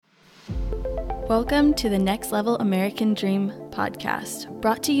Welcome to the Next Level American Dream podcast,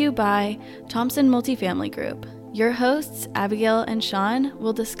 brought to you by Thompson Multifamily Group. Your hosts, Abigail and Sean,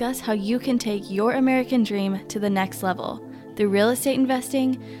 will discuss how you can take your American dream to the next level through real estate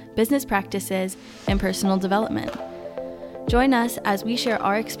investing, business practices, and personal development. Join us as we share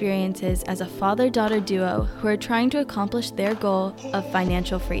our experiences as a father-daughter duo who are trying to accomplish their goal of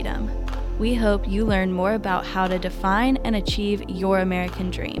financial freedom. We hope you learn more about how to define and achieve your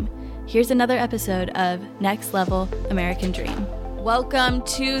American dream. Here's another episode of Next Level American Dream. Welcome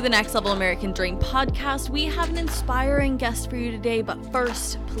to the Next Level American Dream podcast. We have an inspiring guest for you today, but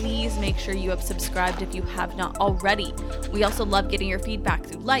first, please make sure you have subscribed if you have not already. We also love getting your feedback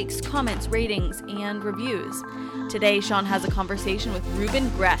through likes, comments, ratings, and reviews. Today, Sean has a conversation with Ruben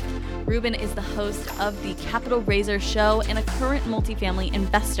Greth. Ruben is the host of the Capital Raiser Show and a current multifamily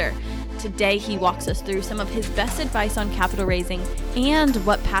investor. Today, he walks us through some of his best advice on capital raising and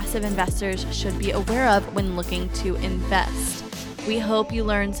what passive investors should be aware of when looking to invest. We hope you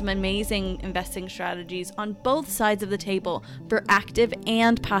learn some amazing investing strategies on both sides of the table for active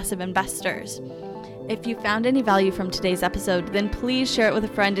and passive investors. If you found any value from today's episode, then please share it with a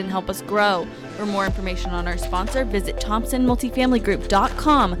friend and help us grow. For more information on our sponsor, visit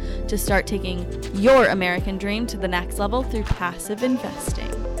thompsonmultifamilygroup.com to start taking your American dream to the next level through passive investing.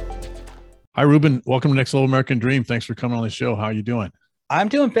 Hi, Ruben. Welcome to Next Level American Dream. Thanks for coming on the show. How are you doing? I'm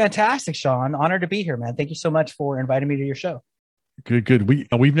doing fantastic, Sean. Honored to be here, man. Thank you so much for inviting me to your show. Good.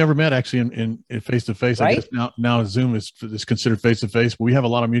 We've never met actually in face-to-face. Right? I guess now Zoom is considered face-to-face, but we have a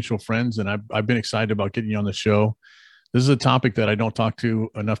lot of mutual friends, and I've been excited about getting you on the show. This is a topic that I don't talk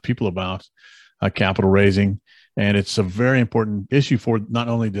to enough people about, capital raising. And it's a very important issue for not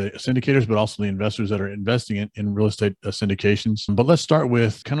only the syndicators, but also the investors that are investing in real estate syndications. But let's start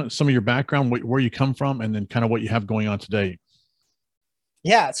with kind of some of your background, where you come from, and then kind of what you have going on today.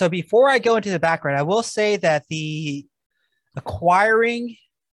 Yeah. So before I go into the background, I will say that the acquiring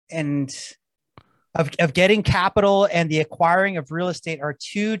and of getting capital and the acquiring of real estate are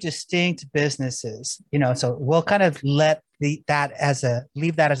two distinct businesses. So we'll kind of leave that as a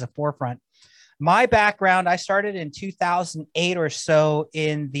forefront. My background, I started in 2008 or so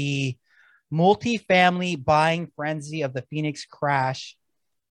in the multifamily buying frenzy of the Phoenix crash.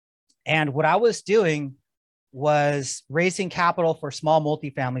 And what I was doing was raising capital for small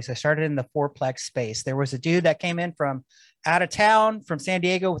multifamilies. I started in the fourplex space. There was a dude that came in from out of town, from San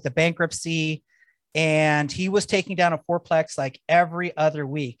Diego with a bankruptcy, and he was taking down a fourplex like every other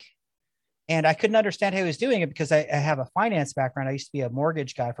week. And I couldn't understand how he was doing it because I have a finance background. I used to be a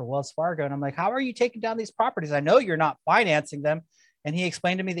mortgage guy for Wells Fargo. And I'm like, how are you taking down these properties? I know you're not financing them. And he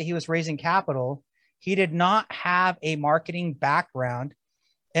explained to me that he was raising capital. He did not have a marketing background.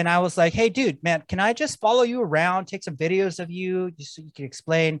 And I was like, hey, dude, man, can I just follow you around, take some videos of you just so you can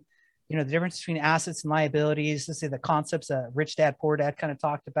explain, the difference between assets and liabilities. Let's say the concepts that Rich Dad, Poor Dad kind of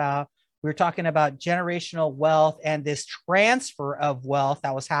talked about. We were talking about generational wealth and this transfer of wealth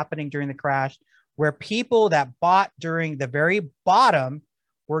that was happening during the crash, where people that bought during the very bottom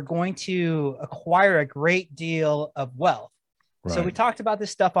were going to acquire a great deal of wealth. Right. So we talked about this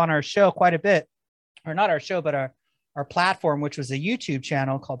stuff on our show quite a bit, or not our show, but our platform, which was a YouTube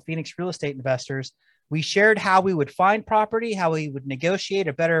channel called Phoenix Real Estate Investors. We shared how we would find property, how we would negotiate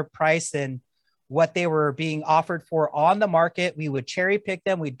a better price than what they were being offered for on the market. We would cherry pick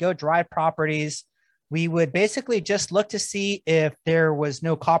them. We'd go drive properties. We would basically just look to see if there was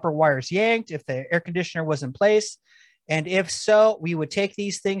no copper wires yanked, if the air conditioner was in place. And if so, we would take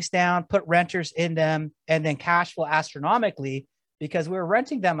these things down, put renters in them, and then cash flow astronomically because we were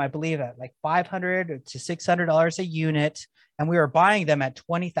renting them, I believe, at like $500 to $600 a unit. And we were buying them at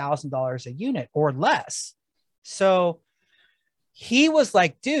 $20,000 a unit or less. So he was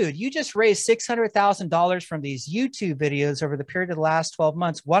like, dude, you just raised $600,000 from these YouTube videos over the period of the last 12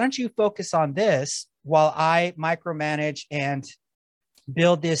 months. Why don't you focus on this while I micromanage and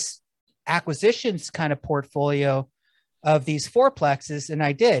build this acquisitions kind of portfolio of these fourplexes? And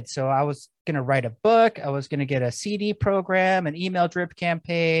I did. So I was going to write a book. I was going to get a CD program, an email drip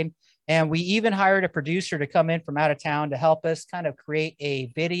campaign. And we even hired a producer to come in from out of town to help us kind of create a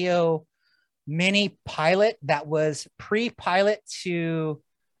video mini pilot that was pre-pilot to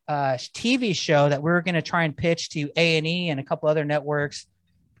a TV show that we were going to try and pitch to A&E and a couple other networks,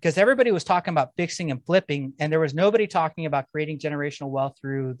 because everybody was talking about fixing and flipping, and there was nobody talking about creating generational wealth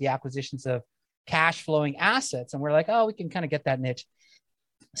through the acquisitions of cash flowing assets. And we're like, oh, we can kind of get that niche.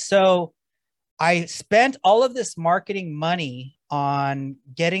 So I spent all of this marketing money on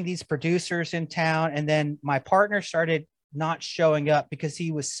getting these producers in town. And then my partner started not showing up because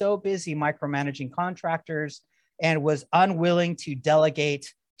he was so busy micromanaging contractors and was unwilling to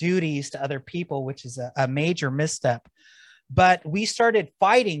delegate duties to other people, which is a major misstep. But we started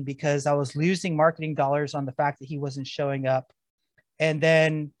fighting because I was losing marketing dollars on the fact that he wasn't showing up. And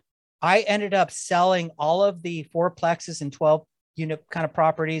then I ended up selling all of the fourplexes and 12 unit kind of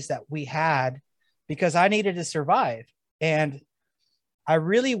properties that we had because I needed to survive. And I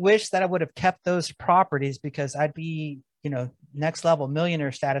really wish that I would have kept those properties because I'd be, next level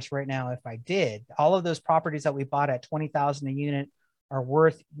millionaire status right now if I did. All of those properties that we bought at $20,000 a unit are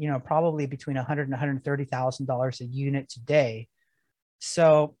worth, probably between $100,000 and $130,000 a unit today.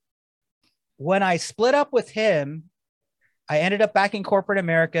 So when I split up with him, I ended up back in corporate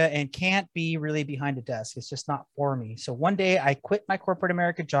America and can't be really behind a desk. It's just not for me. So one day I quit my corporate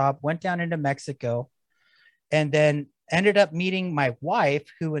America job, went down into Mexico, and then ended up meeting my wife,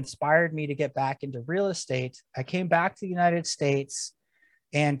 who inspired me to get back into real estate. I came back to the United States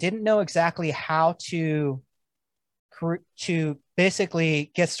and didn't know exactly how to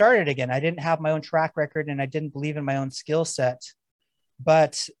basically get started again. I didn't have my own track record and I didn't believe in my own skill set,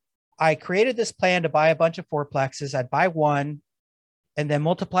 but I created this plan to buy a bunch of fourplexes. I'd buy one and then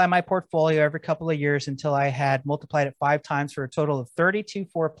multiply my portfolio every couple of years until I had multiplied it 5 times for a total of 32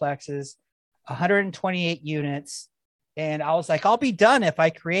 fourplexes, 128 units. And I was like, I'll be done if I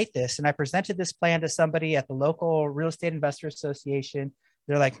create this. And I presented this plan to somebody at the local real estate investor association.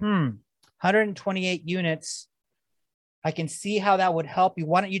 They're like, 128 units. I can see how that would help you.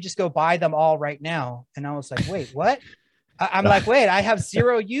 Why don't you just go buy them all right now? And I was like, wait, what? I'm like, wait, I have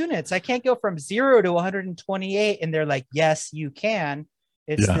 0 units. I can't go from 0 to 128. And they're like, yes, you can.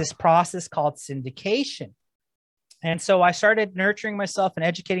 It's this process called syndication. And so I started nurturing myself and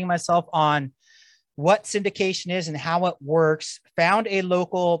educating myself on what syndication is and how it works, found a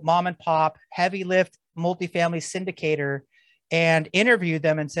local mom and pop heavy lift multifamily syndicator and interviewed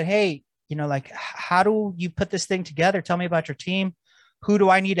them and said, hey, how do you put this thing together? Tell me about your team. Who do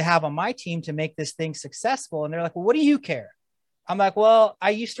I need to have on my team to make this thing successful? And they're like, well, what do you care? I'm like, well,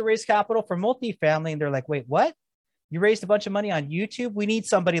 I used to raise capital for multifamily. And they're like, wait, what? You raised a bunch of money on YouTube? We need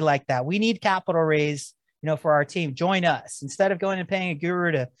somebody like that. We need capital raise, for our team. Join us. Instead of going and paying a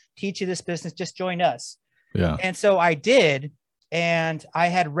guru to teach you this business, just join us. Yeah. And so I did. And I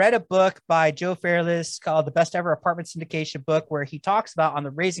had read a book by Joe Fairless called The Best Ever Apartment Syndication Book, where he talks about on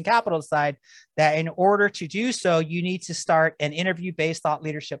the raising capital side that in order to do so, you need to start an interview-based thought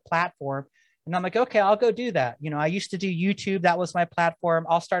leadership platform. And I'm like, okay, I'll go do that. I used to do YouTube. That was my platform.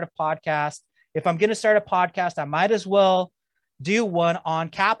 I'll start a podcast. If I'm going to start a podcast, I might as well do one on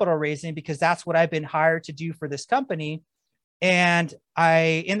capital raising because that's what I've been hired to do for this company. And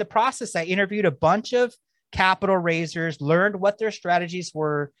in the process, I interviewed a bunch of capital raisers, learned what their strategies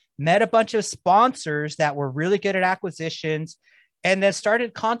were, met a bunch of sponsors that were really good at acquisitions, and then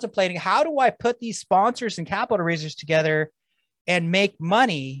started contemplating, how do I put these sponsors and capital raisers together and make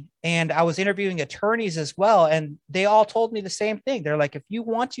money? And I was interviewing attorneys as well. And they all told me the same thing. They're like, if you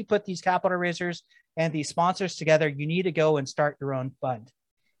want to put these capital raisers and these sponsors together, you need to go and start your own fund.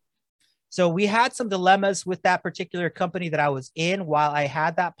 So we had some dilemmas with that particular company that I was in while I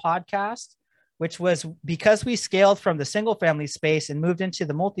had that podcast, which was because we scaled from the single family space and moved into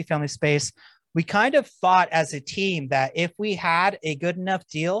the multifamily space. We kind of thought as a team that if we had a good enough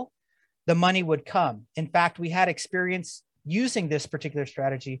deal, the money would come. In fact, we had experience using this particular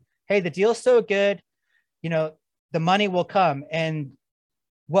strategy. Hey, the deal's so good, the money will come. And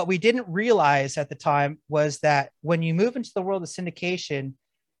what we didn't realize at the time was that when you move into the world of syndication,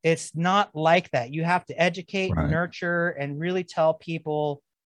 it's not like that. You have to educate, nurture, and really tell people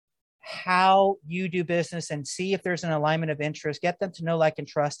how you do business and see if there's an alignment of interest, get them to know, like, and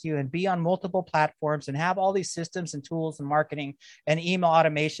trust you, and be on multiple platforms and have all these systems and tools and marketing and email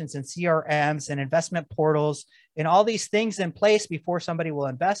automations and CRMs and investment portals and all these things in place before somebody will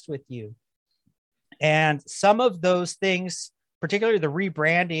invest with you. And some of those things, particularly the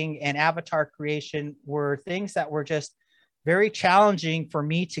rebranding and avatar creation, were things that were just very challenging for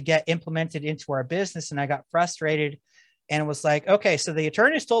me to get implemented into our business. And I got frustrated and was like, okay, so the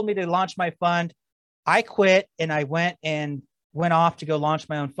attorneys told me to launch my fund. I quit and I went off to go launch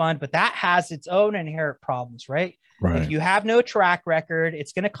my own fund, but that has its own inherent problems, right? If you have no track record,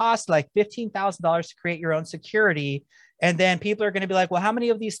 it's going to cost like $15,000 to create your own security. And then people are going to be like, well, how many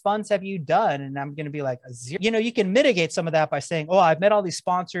of these funds have you done? And I'm going to be like, 0. You can mitigate some of that by saying, oh, I've met all these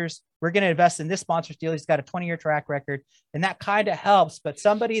sponsors. We're going to invest in this sponsor's deal. He's got a 20-year track record. And that kind of helps. But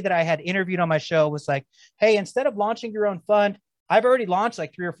somebody that I had interviewed on my show was like, hey, instead of launching your own fund, I've already launched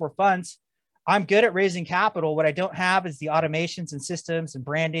like 3 or 4 funds. I'm good at raising capital. What I don't have is the automations and systems and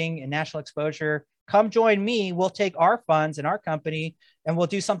branding and national exposure. Come join me. We'll take our funds and our company and we'll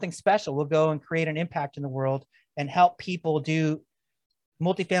do something special. We'll go and create an impact in the world and help people do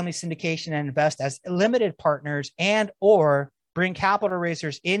multifamily syndication and invest as limited partners and or bring capital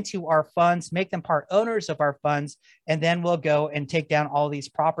raisers into our funds, make them part owners of our funds, and then we'll go and take down all these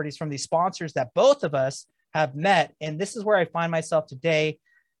properties from these sponsors that both of us have met. And this is where I find myself today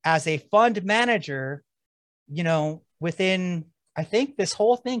as a fund manager, within, I think this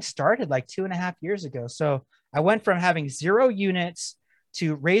whole thing started like 2.5 years ago. So I went from having 0 units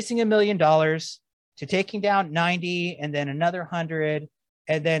to raising $1 million to taking down 90 and then another 100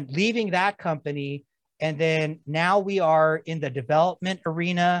 and then leaving that company. And then now we are in the development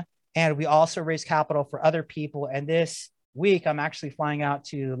arena, and we also raise capital for other people. And this week, I'm actually flying out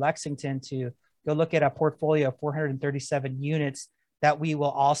to Lexington to go look at a portfolio of 437 units that we will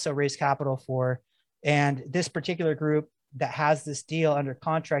also raise capital for. And this particular group that has this deal under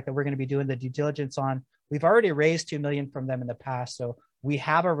contract that we're going to be doing the due diligence on, we've already raised $2 million from them in the past. So we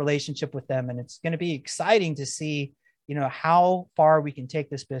have a relationship with them, and it's going to be exciting to see, how far we can take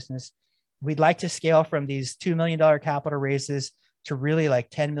this business. We'd like to scale from these $2 million capital raises to really like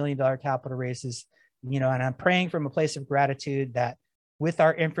 $10 million capital raises, and I'm praying from a place of gratitude that with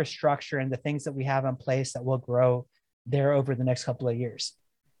our infrastructure and the things that we have in place that will grow there over the next couple of years.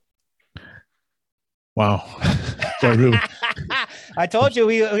 Wow. So really, I told you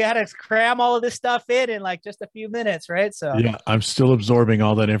we had to cram all of this stuff in like just a few minutes, right? So yeah, I'm still absorbing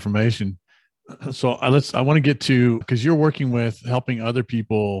all that information. So I want to get to, because you're working with helping other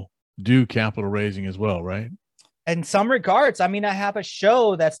people do capital raising as well, right? In some regards, I mean, I have a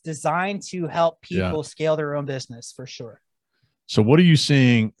show that's designed to help people scale their own business for sure. So what are you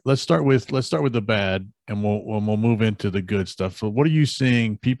seeing? Let's start with the bad, and we'll move into the good stuff. So what are you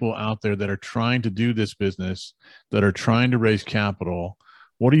seeing people out there that are trying to do this business, that are trying to raise capital?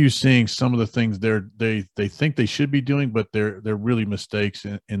 What are you seeing some of the things they think they should be doing, but they're really mistakes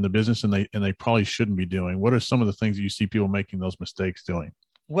in the business, and they probably shouldn't be doing? What are some of the things that you see people making those mistakes doing?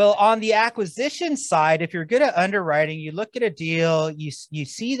 Well, on the acquisition side, if you're good at underwriting, you look at a deal, you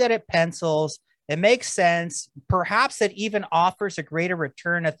see that it pencils, it makes sense. Perhaps it even offers a greater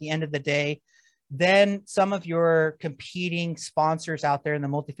return at the end of the day than some of your competing sponsors out there in the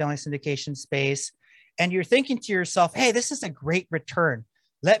multifamily syndication space. And you're thinking to yourself, hey, this is a great return.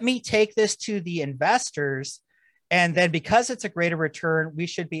 Let me take this to the investors. And then because it's a greater return, we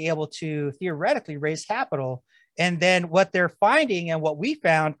should be able to theoretically raise capital. And then what they're finding, and what we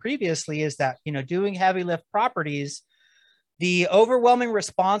found previously, is that, doing heavy lift properties, the overwhelming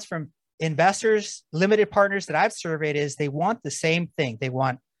response from investors, limited partners that I've surveyed is they want the same thing. They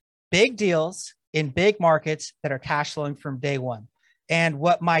want big deals in big markets that are cash flowing from day one. And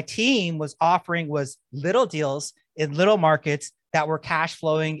what my team was offering was little deals in little markets that were cash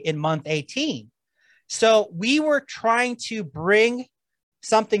flowing in month 18. So we were trying to bring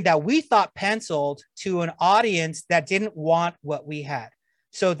something that we thought penciled to an audience that didn't want what we had.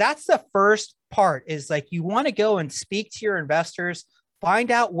 So that's the first part, is like, you want to go and speak to your investors, find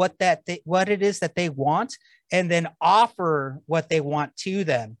out what it is that they want, and then offer what they want to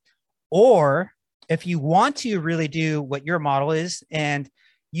them. Or if you want to really do what your model is, and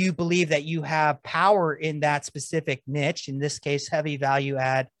you believe that you have power in that specific niche, in this case, heavy value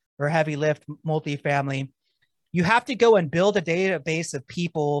add or heavy lift multifamily, you have to go and build a database of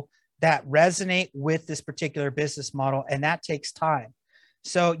people that resonate with this particular business model. And that takes time.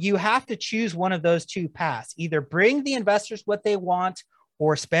 So you have to choose one of those two paths: either bring the investors what they want,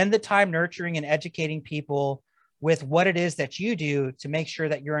 or spend the time nurturing and educating people with what it is that you do to make sure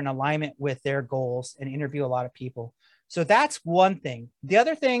that you're in alignment with their goals, and interview a lot of people. So that's one thing. The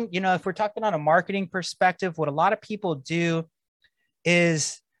other thing, if we're talking on a marketing perspective, what a lot of people do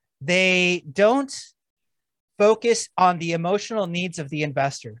is they don't focus on the emotional needs of the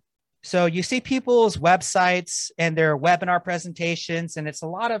investor. So you see people's websites and their webinar presentations, and it's a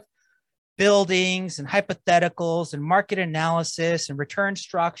lot of buildings and hypotheticals and market analysis and return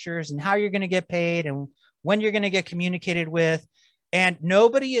structures and how you're going to get paid and when you're going to get communicated with. And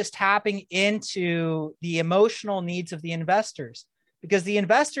nobody is tapping into the emotional needs of the investors, because the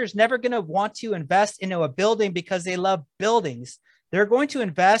investor is never going to want to invest into a building because they love buildings. They're going to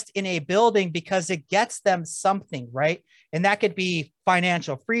invest in a building because it gets them something, right? And that could be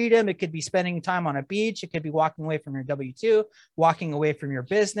financial freedom. It could be spending time on a beach. It could be walking away from your W-2, walking away from your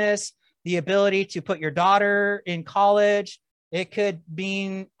business, the ability to put your daughter in college. It could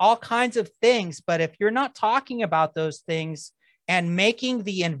mean all kinds of things. But if you're not talking about those things and making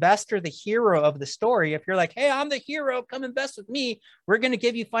the investor the hero of the story, if you're like, hey, I'm the hero, come invest with me, we're going to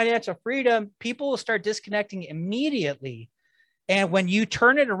give you financial freedom, people will start disconnecting immediately. And when you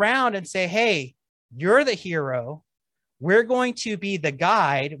turn it around and say, hey, you're the hero, we're going to be the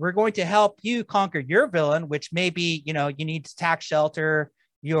guide. We're going to help you conquer your villain, which may be, you need to tax shelter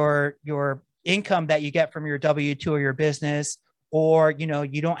your income that you get from your W-2 or your business, or,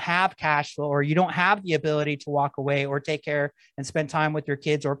 you don't have cash flow, or you don't have the ability to walk away or take care and spend time with your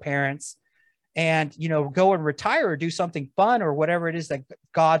kids or parents, and, go and retire or do something fun or whatever it is that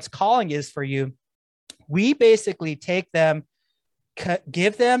God's calling is for you. We basically take them,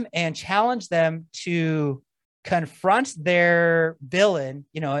 give them and challenge them to confront their villain,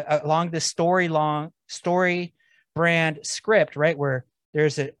 along the story brand script, right? Where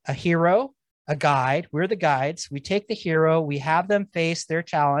there's a hero, a guide. We're the guides. We take the hero, we have them face their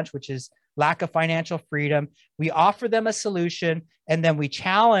challenge, which is lack of financial freedom. We offer them a solution, and then we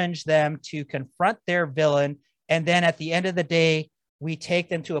challenge them to confront their villain. And then at the end of the day, we take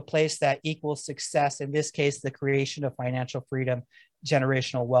them to a place that equals success. In this case, the creation of financial freedom,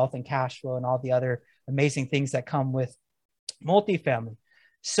 generational wealth, and cash flow, and all the other amazing things that come with multifamily.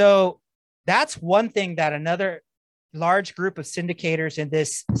 So that's one thing that another large group of syndicators in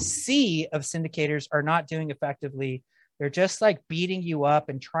this sea of syndicators are not doing effectively. They're just like beating you up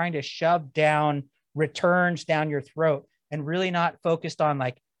and trying to shove down returns down your throat, and really not focused on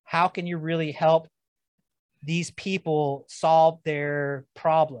like, how can you really help these people solve their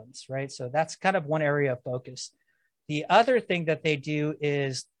problems, right? So that's kind of one area of focus. The other thing that they do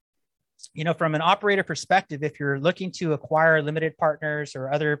is, from an operator perspective, if you're looking to acquire limited partners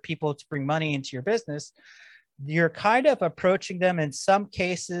or other people to bring money into your business, you're kind of approaching them in some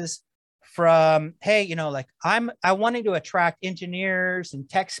cases from, hey, I wanting to attract engineers and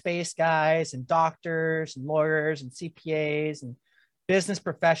tech space guys and doctors and lawyers and CPAs and business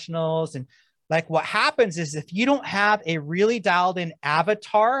professionals. And like, what happens is, if you don't have a really dialed in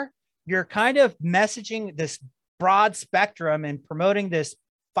avatar, you're kind of messaging this broad spectrum and promoting this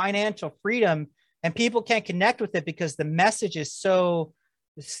financial freedom, and people can't connect with it because the message is so,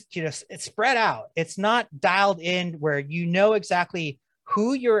 it's spread out. It's not dialed in where exactly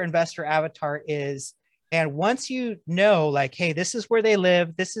who your investor avatar is. And once you know, like, hey, this is where they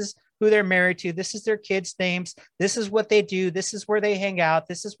live, this is who they're married to, this is their kids' names, this is what they do, this is where they hang out,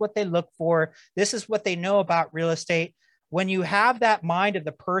 this is what they look for, this is what they know about real estate. When you have that mind of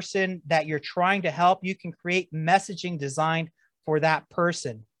the person that you're trying to help, you can create messaging designed for that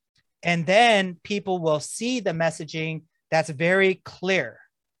person. And then people will see the messaging that's very clear,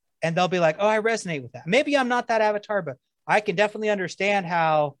 and they'll be like, oh, I resonate with that. Maybe I'm not that avatar, but I can definitely understand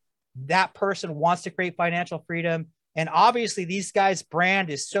how that person wants to create financial freedom. And obviously these guys' brand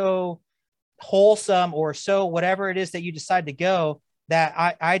is so wholesome, or so whatever it is that you decide to go,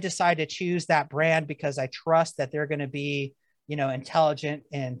 that I decide to choose that brand because I trust that they're going to be, intelligent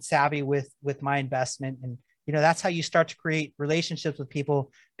and savvy with my investment. And, that's how you start to create relationships with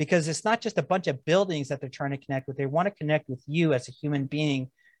people, because it's not just a bunch of buildings that they're trying to connect with. They want to connect with you as a human being,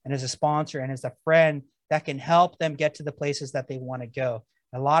 and as a sponsor, and as a friend that can help them get to the places that they want to go.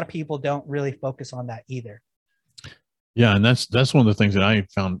 A lot of people don't really focus on that either. Yeah. And that's one of the things that I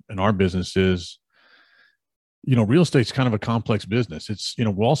found in our business is, real estate's kind of a complex business. It's,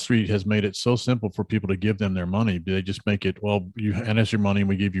 Wall Street has made it so simple for people to give them their money. They just make it, well, you hand us your money and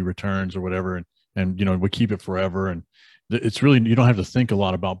we give you returns or whatever. And we keep it forever. And it's really, you don't have to think a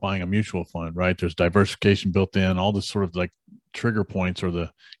lot about buying a mutual fund, right? There's diversification built in, all this sort of like trigger points or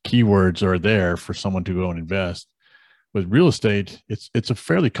the keywords are there for someone to go and invest. With real estate, it's a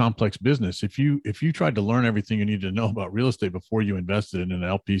fairly complex business. If you tried to learn everything you need to know about real estate before you invested in an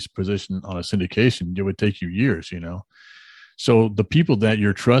LP's position on a syndication, it would take you years, So the people that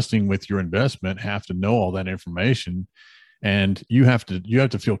you're trusting with your investment have to know all that information, and you have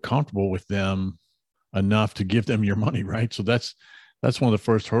to feel comfortable with them enough to give them your money, right? So that's one of the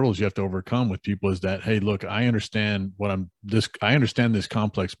first hurdles you have to overcome with people, is that, hey, look, I understand I understand this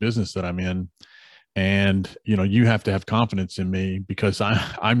complex business that I'm in. And, you have to have confidence in me because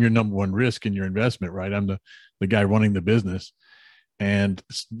I'm your number one risk in your investment, right? I'm the guy running the business. And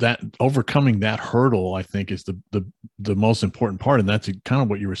that overcoming that hurdle, I think, is the most important part. And that's kind of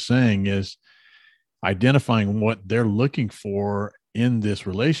what you were saying, is identifying what they're looking for in this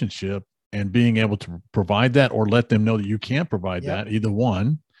relationship and being able to provide that, or let them know that you can't provide that, either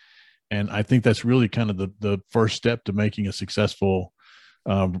one. And I think that's really kind of the first step to making a successful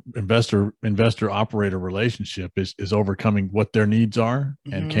investor operator relationship is overcoming what their needs are.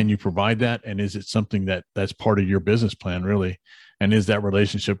 And can you provide that? And is it something that's part of your business plan, really? And is that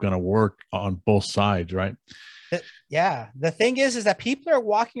relationship going to work on both sides, right? Yeah. The thing is that people are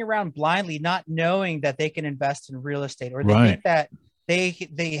walking around blindly, not knowing that they can invest in real estate, or they think that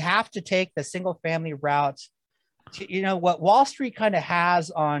they have to take the single family route what Wall Street kind of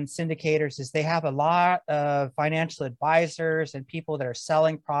has on syndicators is they have a lot of financial advisors and people that are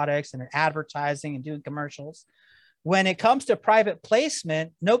selling products and are advertising and doing commercials. When it comes to private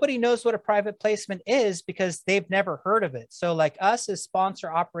placement, nobody knows what a private placement is because they've never heard of it. So like us as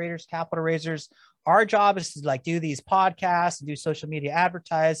sponsor operators, capital raisers, our job is to like do these podcasts and do social media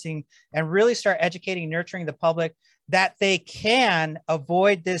advertising and really start educating, nurturing the public that they can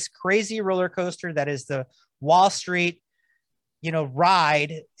avoid this crazy roller coaster that is the Wall Street,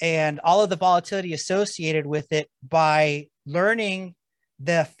 ride and all of the volatility associated with it by learning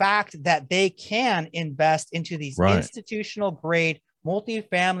the fact that they can invest into these institutional grade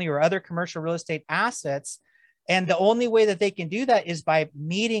multifamily or other commercial real estate assets. And the only way that they can do that is by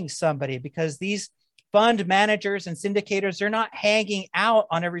meeting somebody, because these fund managers and syndicators, they're not hanging out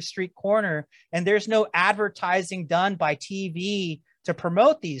on every street corner, and there's no advertising done by TV to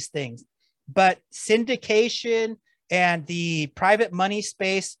promote these things. But syndication and the private money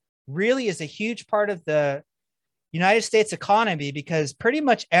space really is a huge part of the United States economy, because pretty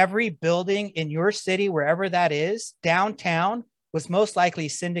much every building in your city, wherever that is, downtown, was most likely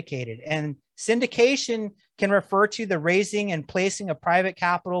syndicated. And syndication can refer to the raising and placing of private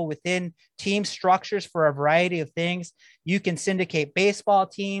capital within team structures for a variety of things. You can syndicate baseball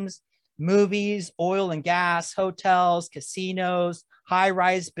teams, movies, oil and gas, hotels, casinos,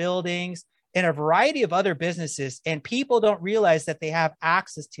 high-rise buildings, and a variety of other businesses. And people don't realize that they have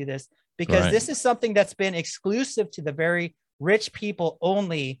access to this, because this is something that's been exclusive to the very rich people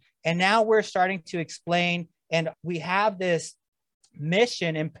only. And now we're starting to explain, and we have this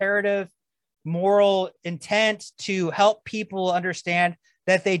mission, imperative, moral intent to help people understand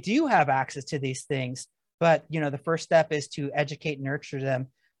that they do have access to these things. But, the first step is to educate and nurture them,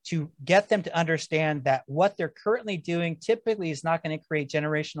 to get them to understand that what they're currently doing typically is not going to create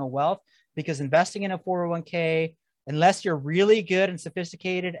generational wealth, because investing in a 401k, unless you're really good and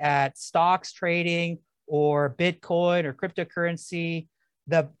sophisticated at stocks trading or Bitcoin or cryptocurrency,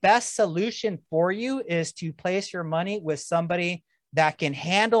 the best solution for you is to place your money with somebody that can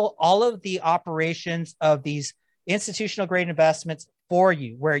handle all of the operations of these institutional grade investments for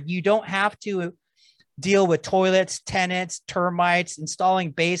you, where you don't have to deal with toilets, tenants, termites,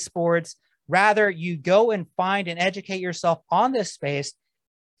 installing baseboards. Rather, you go and find and educate yourself on this space.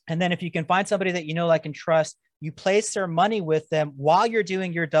 And then if you can find somebody that you know, like, and trust, you place their money with them while you're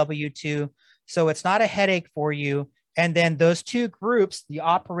doing your W-2. So it's not a headache for you. And then those two groups, the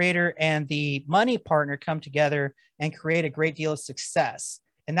operator and the money partner, come together and create a great deal of success.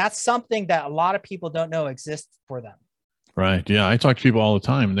 And that's something that a lot of people don't know exists for them. Right. Yeah. I talk to people all the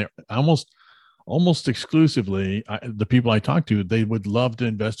time, and they're almost exclusively, the people I talk to, they would love to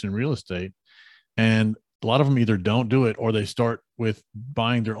invest in real estate. And a lot of them either don't do it, or they start with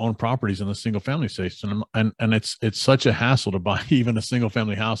buying their own properties in the single family space. And it's such a hassle to buy even a single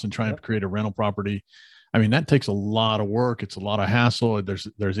family house and try and create a rental property. I mean, that takes a lot of work. It's a lot of hassle.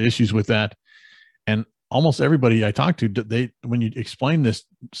 There's issues with that. And almost everybody I talk to, when you explain this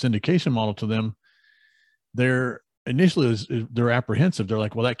syndication model to them, they're apprehensive. They're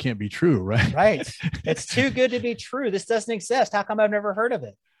like, well, that can't be true. Right. Right. It's too good to be true. This doesn't exist. How come I've never heard of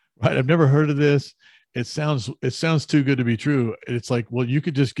it? Right. I've never heard of this. It sounds too good to be true. It's like, well, you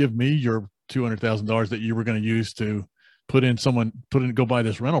could just give me your $200,000 that you were going to use to go buy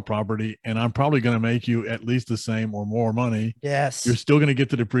this rental property, and I'm probably going to make you at least the same or more money. Yes. You're still going to get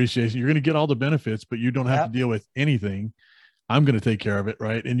the depreciation. You're going to get all the benefits, but you don't have to deal with anything. I'm going to take care of it.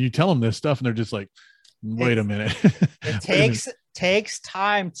 Right. And you tell them this stuff and they're just like, wait a minute. It takes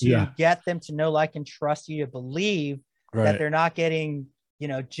time to get them to know, like, and trust you, to believe that they're not getting,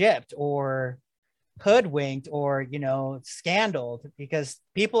 gypped or hoodwinked or, scandaled, because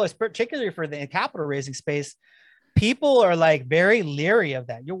people, particularly for the capital raising space, people are like very leery of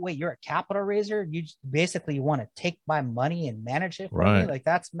that. You're a capital raiser. You basically want to take my money and manage it for me. Like,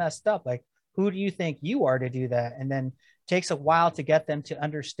 that's messed up. Like, who do you think you are to do that? And then it takes a while to get them to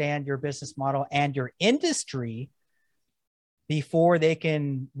understand your business model and your industry before they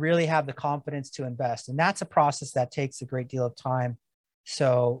can really have the confidence to invest. And that's a process that takes a great deal of time.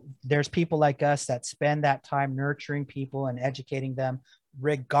 So there's people like us that spend that time nurturing people and educating them,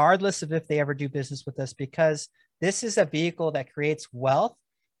 regardless of if they ever do business with us, because this is a vehicle that creates wealth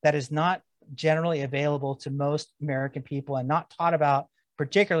that is not generally available to most American people and not taught about,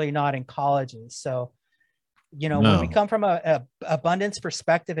 particularly not in colleges. So, when we come from a abundance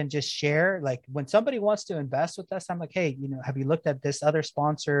perspective and just share, like, when somebody wants to invest with us, I'm like, hey, have you looked at this other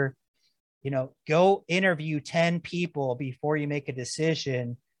sponsor? Go interview 10 people before you make a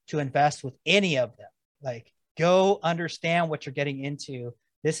decision to invest with any of them. Like, go understand what you're getting into.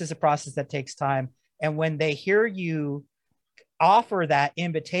 This is a process that takes time. And when they hear you offer that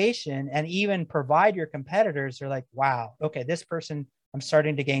invitation and even provide your competitors, they're like, wow, okay, this person, I'm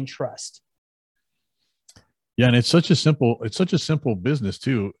starting to gain trust. Yeah, and it's such a simple business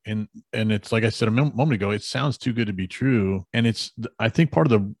too. And it's like I said a moment ago, it sounds too good to be true. And I think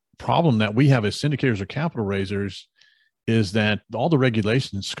part of the problem that we have as syndicators or capital raisers is that all the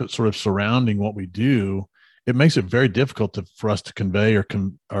regulations sort of surrounding what we do, it makes it very difficult for us to convey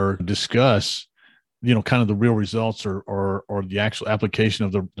or discuss, kind of the real results or the actual application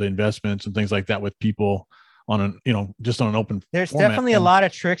of the investments and things like that with people on just on an open There's format. Definitely a lot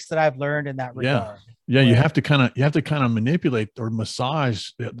of tricks that I've learned in that regard. Yeah, you have to kind of manipulate or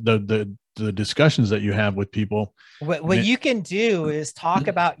massage the discussions that you have with people. What you can do is talk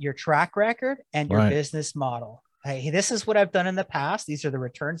about your track record and your business model. Hey, this is what I've done in the past. These are the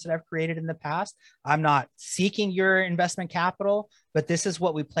returns that I've created in the past. I'm not seeking your investment capital, but this is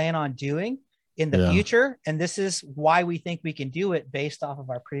what we plan on doing in the future. And this is why we think we can do it based off of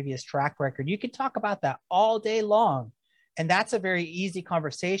our previous track record. You can talk about that all day long. And that's a very easy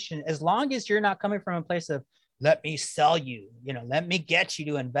conversation, as long as you're not coming from a place of, let me sell you, let me get you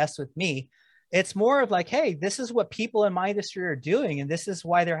to invest with me. It's more of like, hey, this is what people in my industry are doing, and this is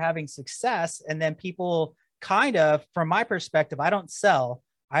why they're having success. And then people kind of, from my perspective, I don't sell.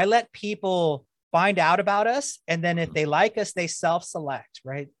 I let people find out about us. And then if they like us, they self-select,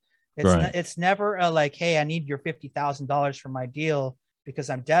 right? It's never a like, hey, I need your $50,000 for my deal because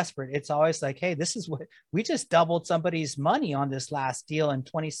I'm desperate. It's always like, hey, this is what we just doubled somebody's money on this last deal in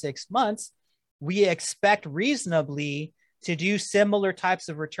 26 months. We expect reasonably to do similar types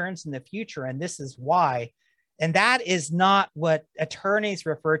of returns in the future. And this is why. And that is not what attorneys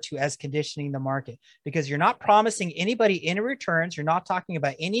refer to as conditioning the market, because you're not promising anybody any returns. You're not talking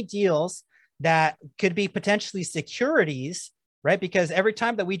about any deals that could be potentially securities, right? Because every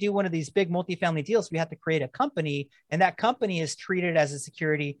time that we do one of these big multifamily deals, we have to create a company, and that company is treated as a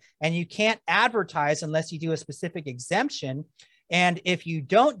security, and you can't advertise unless you do a specific exemption. And if you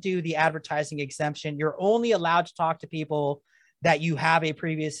don't do the advertising exemption, you're only allowed to talk to people that you have a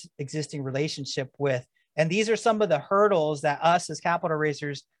previous existing relationship with. And these are some of the hurdles that us as capital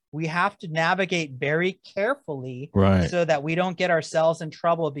raisers, we have to navigate very carefully, so that we don't get ourselves in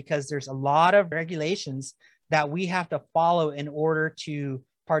trouble, because there's a lot of regulations that we have to follow in order to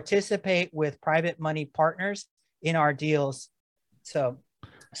participate with private money partners in our deals. So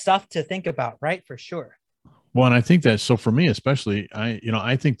stuff to think about, right? For sure. Well, and I think that, so for me, especially,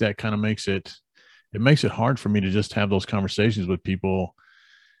 I think that kind of makes it hard for me to just have those conversations with people,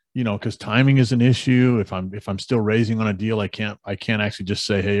 because timing is an issue. If I'm still raising on a deal, I can't actually just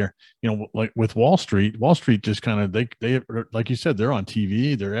say, hey, like with Wall Street just kind of, they like you said, they're on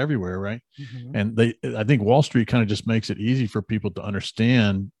TV, they're everywhere, right? Mm-hmm. And I think Wall Street kind of just makes it easy for people to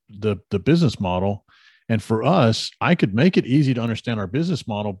understand the business model. And for us, I could make it easy to understand our business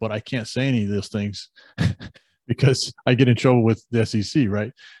model, but I can't say any of those things because I get in trouble with the SEC,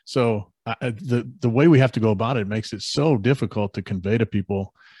 right? So the way we have to go about it makes it so difficult to convey to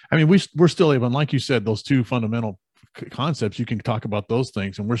people. I mean, we're still able, and like you said, those two fundamental concepts, you can talk about those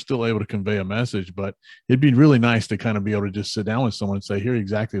things and we're still able to convey a message, but it'd be really nice to kind of be able to just sit down with someone and say, here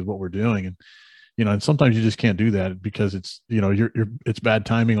exactly is what we're doing. And, and sometimes you just can't do that because it's, it's bad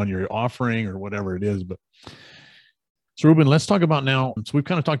timing on your offering or whatever it is. But so Ruben, let's talk about now. So we've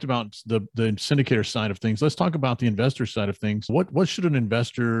kind of talked about the syndicator side of things. Let's talk about the investor side of things. What should an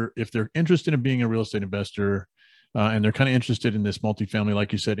investor, if they're interested in being a real estate investor, and they're kind of interested in this multifamily,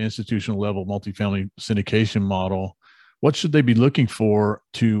 like you said, institutional level multifamily syndication model, what should they be looking for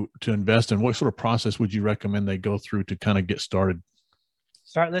to invest in? What sort of process would you recommend they go through to kind of get started?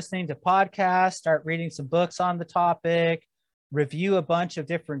 Start listening to podcasts, start reading some books on the topic, review a bunch of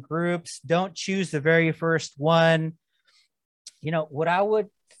different groups. Don't choose the very first one. What I would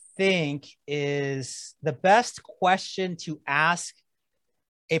think is the best question to ask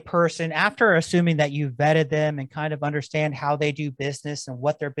a person, after assuming that you've vetted them and kind of understand how they do business and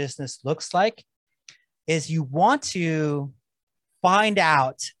what their business looks like, is you want to find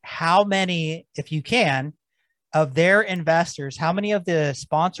out how many, if you can, of their investors, how many of the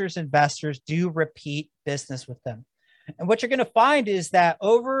sponsors' investors do repeat business with them. And what you're going to find is that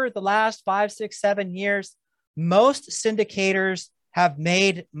over the last 5, 6, 7 years, most syndicators have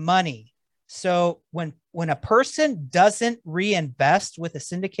made money. So when a person doesn't reinvest with a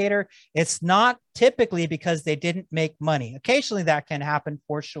syndicator, it's not typically because they didn't make money. Occasionally that can happen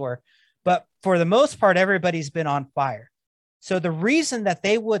for sure. But for the most part, everybody's been on fire. So the reason that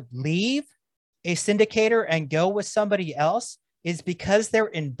they would leave a syndicator and go with somebody else is because their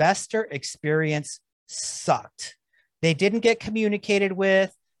investor experience sucked. They didn't get communicated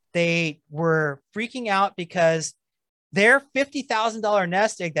with. they were freaking out because their $50,000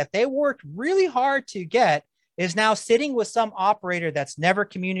 nest egg that they worked really hard to get is now sitting with some operator that's never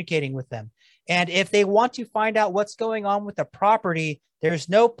communicating with them. And if they want to find out what's going on with the property, there's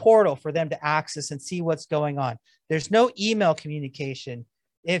no portal for them to access and see what's going on. There's no email communication.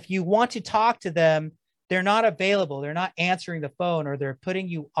 If you want to talk to them, they're not available. They're not answering the phone, or they're putting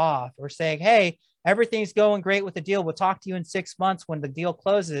you off, or saying, hey, everything's going great with the deal. We'll talk to you in 6 months when the deal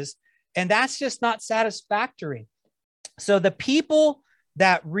closes. And that's just not satisfactory. So the people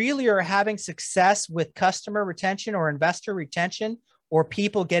that really are having success with customer retention or investor retention, or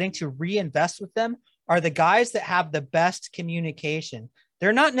people getting to reinvest with them, are the guys that have the best communication.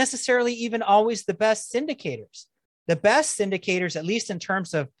 They're not necessarily even always the best syndicators. The best syndicators, at least in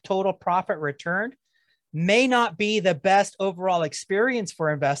terms of total profit return, may not be the best overall experience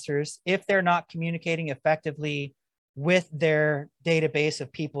for investors if they're not communicating effectively with their database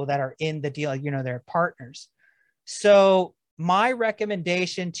of people that are in the deal, their partners. So my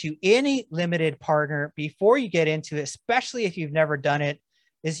recommendation to any limited partner before you get into it, especially if you've never done it,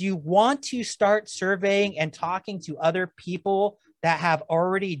 is you want to start surveying and talking to other people that have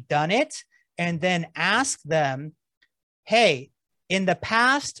already done it, and then ask them, hey, in the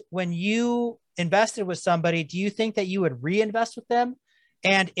past, when you invested with somebody, do you think that you would reinvest with them?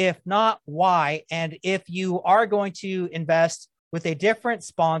 And if not, why? And if you are going to invest with a different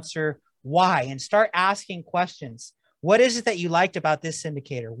sponsor, why? And start asking questions. What is it that you liked about this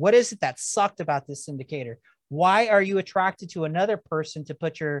syndicator? What is it that sucked about this syndicator? Why are you attracted to another person to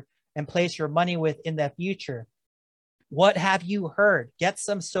put and place your money with in the future? What have you heard? Get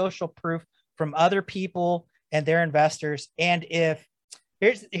some social proof from other people and their investors. And if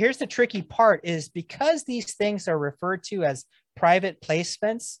here's the tricky part, is because these things are referred to as private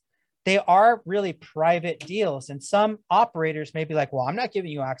placements, they are really private deals. And some operators may be like, well, I'm not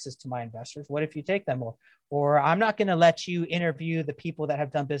giving you access to my investors. What if you take them? Or I'm not going to let you interview the people that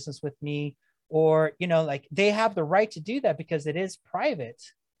have done business with me. Or, they have the right to do that because it is private.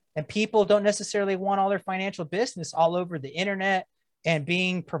 And people don't necessarily want all their financial business all over the internet and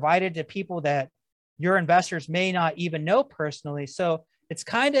being provided to people that your investors may not even know personally. So it's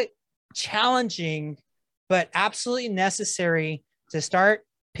kind of challenging, but absolutely necessary to start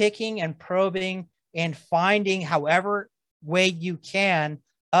picking and probing and finding, however way you can,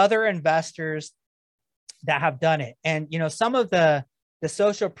 other investors that have done it. And, some of the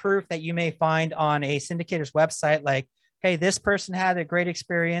social proof that you may find on a syndicator's website, like, hey, this person had a great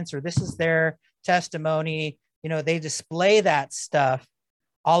experience, or this is their testimony, they display that stuff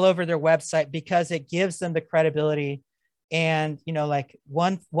all over their website because it gives them the credibility. And, like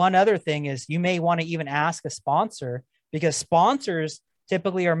one other thing is, you may want to even ask a sponsor, because sponsors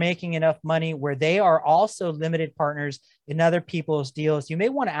typically are making enough money where they are also limited partners in other people's deals. You may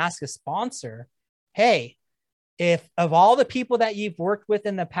want to ask a sponsor, hey, if of all the people that you've worked with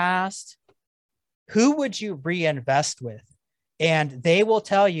in the past, who would you reinvest with? And they will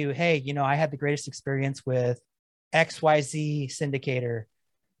tell you, hey, I had the greatest experience with XYZ syndicator.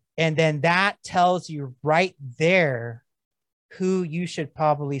 And then that tells you right there who you should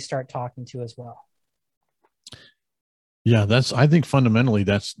probably start talking to as well. Yeah, I think fundamentally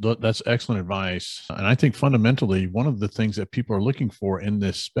that's excellent advice. And I think fundamentally one of the things that people are looking for in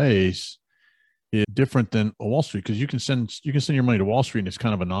this space is different than Wall Street, because you can send your money to Wall Street and it's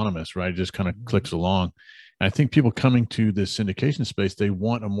kind of anonymous, right? It just kind of clicks along. And I think people coming to this syndication space, they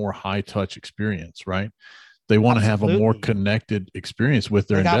want a more high touch experience, right? They want to have a more connected experience with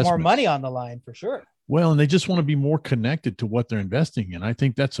their investment. Got more money on the line for sure. Well, and they just want to be more connected to what they're investing in. I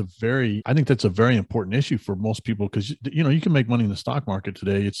think that's a very important issue for most people, because, you can make money in the stock market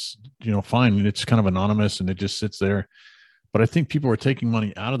today. It's, fine. And it's kind of anonymous and it just sits there. But I think people are taking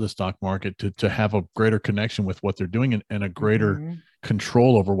money out of the stock market to have a greater connection with what they're doing and a greater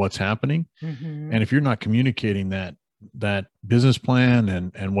control over what's happening. And if you're not communicating that business plan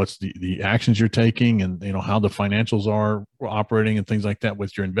and what's the actions you're taking and, how the financials are operating and things like that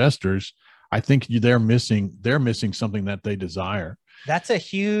with your investors, I think they're missing something that they desire. That's a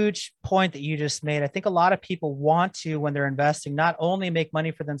huge point that you just made. I think a lot of people want to, when they're investing, not only make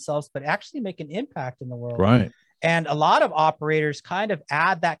money for themselves, but actually make an impact in the world. Right. And a lot of operators kind of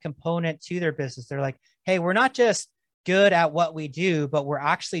add that component to their business. They're like, hey, we're not just good at what we do, but we're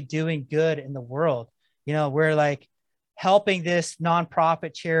actually doing good in the world. We're like helping this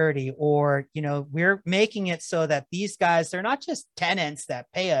nonprofit charity, or, we're making it so that these guys, they're not just tenants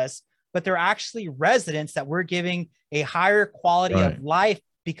that pay us, but they're actually residents that we're giving a higher quality of life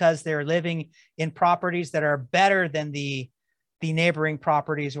because they're living in properties that are better than the neighboring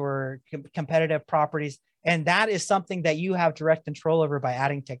properties or competitive properties. And that is something that you have direct control over by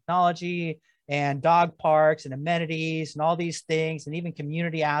adding technology and dog parks and amenities and all these things, and even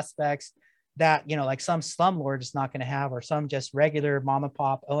community aspects that, like some slumlord is not going to have, or some just regular mom and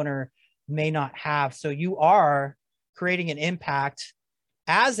pop owner may not have. So you are creating an impact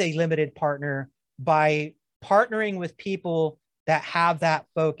as a limited partner by partnering with people that have that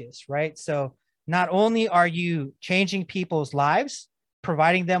focus, right? So not only are you changing people's lives,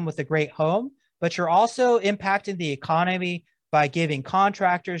 providing them with a great home, but you're also impacting the economy by giving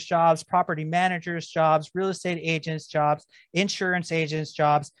contractors jobs, property managers jobs, real estate agents jobs, insurance agents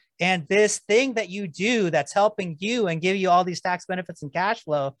jobs. And this thing that you do that's helping you and give you all these tax benefits and cash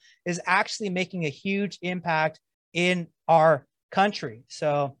flow is actually making a huge impact in our country.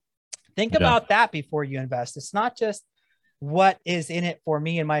 So think about that before you invest. It's not just what is in it for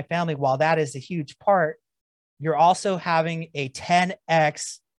me and my family. While that is a huge part, you're also having a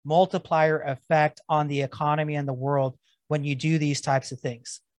 10x multiplier effect on the economy and the world when you do these types of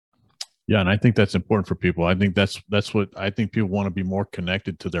things. Yeah. And I think that's important for people. I think that's what I think people want to be more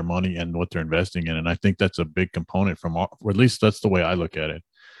connected to their money and what they're investing in. And I think that's a big component or at least that's the way I look at it.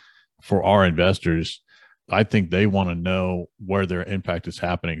 For our investors, I think they want to know where their impact is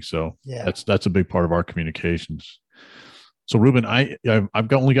happening. So that's a big part of our communications. So Ruben, I've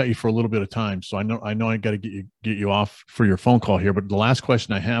only got you for a little bit of time, so I know I got to get you off for your phone call here. But the last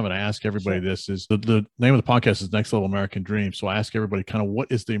question I have, and I ask everybody this, is the name of the podcast is Next Level American Dream. So I ask everybody kind of,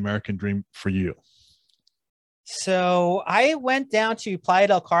 what is the American dream for you? So I went down to Playa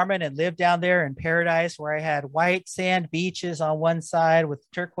del Carmen and lived down there in paradise, where I had white sand beaches on one side with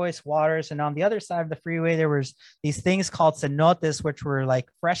turquoise waters. And on the other side of the freeway, there was these things called cenotes, which were like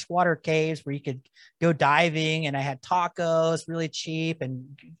freshwater caves where you could go diving. And I had tacos really cheap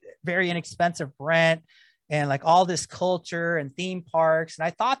and very inexpensive rent, and like all this culture and theme parks. And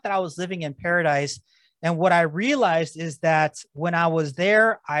I thought that I was living in paradise. And what I realized is that when I was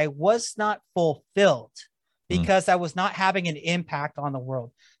there, I was not fulfilled, because I was not having an impact on the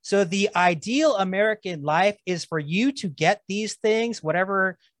world. So the ideal American life is for you to get these things,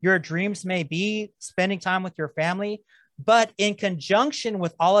 whatever your dreams may be, spending time with your family, but in conjunction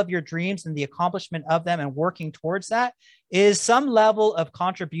with all of your dreams and the accomplishment of them and working towards that is some level of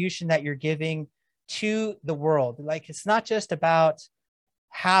contribution that you're giving to the world. Like, it's not just about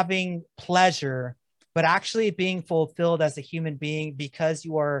having pleasure, but actually being fulfilled as a human being because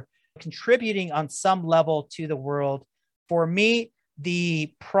you are contributing on some level to the world. For me,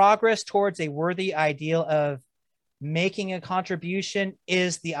 the progress towards a worthy ideal of making a contribution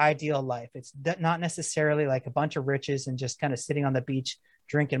is the ideal life. It's not necessarily like a bunch of riches and just kind of sitting on the beach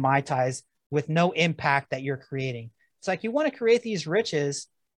drinking Mai Tais with no impact that you're creating. It's like you want to create these riches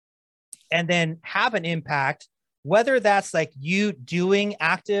and then have an impact, whether that's like you doing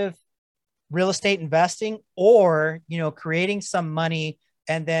active real estate investing or, creating some money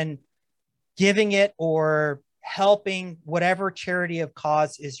and then giving it or helping whatever charity of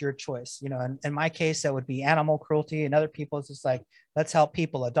cause is your choice. In my case, that would be animal cruelty, and other people, it's just like, let's help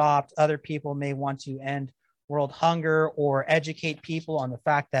people adopt. Other people may want to end world hunger or educate people on the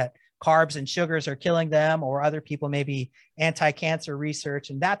fact that carbs and sugars are killing them, or other people may be anti-cancer research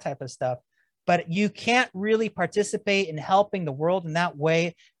and that type of stuff. But you can't really participate in helping the world in that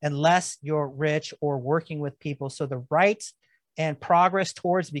way unless you're rich or working with people. So the right and progress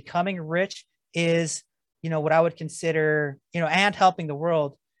towards becoming rich is, what I would consider, and helping the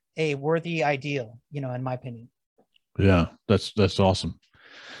world, a worthy ideal, in my opinion. Yeah, that's awesome.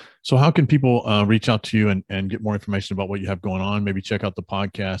 So how can people reach out to you and get more information about what you have going on? Maybe check out the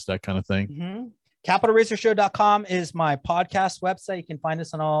podcast, that kind of thing. Mm-hmm. CapitalRaiserShow.com is my podcast website. You can find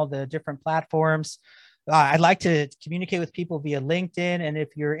us on all the different platforms. I'd like to communicate with people via LinkedIn. And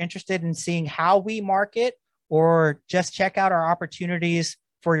if you're interested in seeing how we market, or just check out our opportunities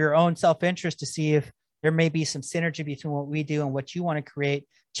for your own self-interest to see if there may be some synergy between what we do and what you want to create,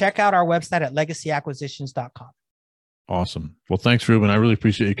 check out our website at legacyacquisitions.com. Awesome. Well, thanks, Ruben. I really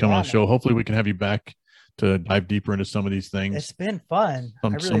appreciate you coming on the show. Hopefully we can have you back to dive deeper into some of these things. It's been fun.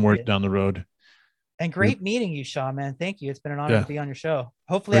 Somewhere down the road. And great meeting you, Sean, man. Thank you. It's been an honor to be on your show.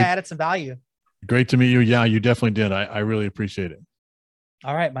 Hopefully I added some value. Great to meet you. Yeah, you definitely did. I really appreciate it.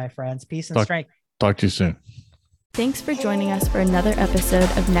 All right, my friends. Peace and strength. Talk to you soon. Thanks for joining us for another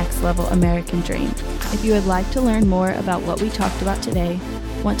episode of Next Level American Dream. If you would like to learn more about what we talked about today,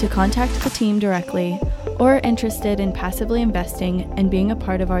 want to contact the team directly, or are interested in passively investing and being a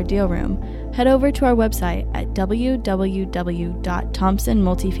part of our deal room, head over to our website at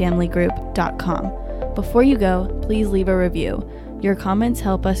www.thompsonmultifamilygroup.com. Before you go, please leave a review. Your comments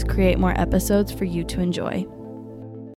help us create more episodes for you to enjoy.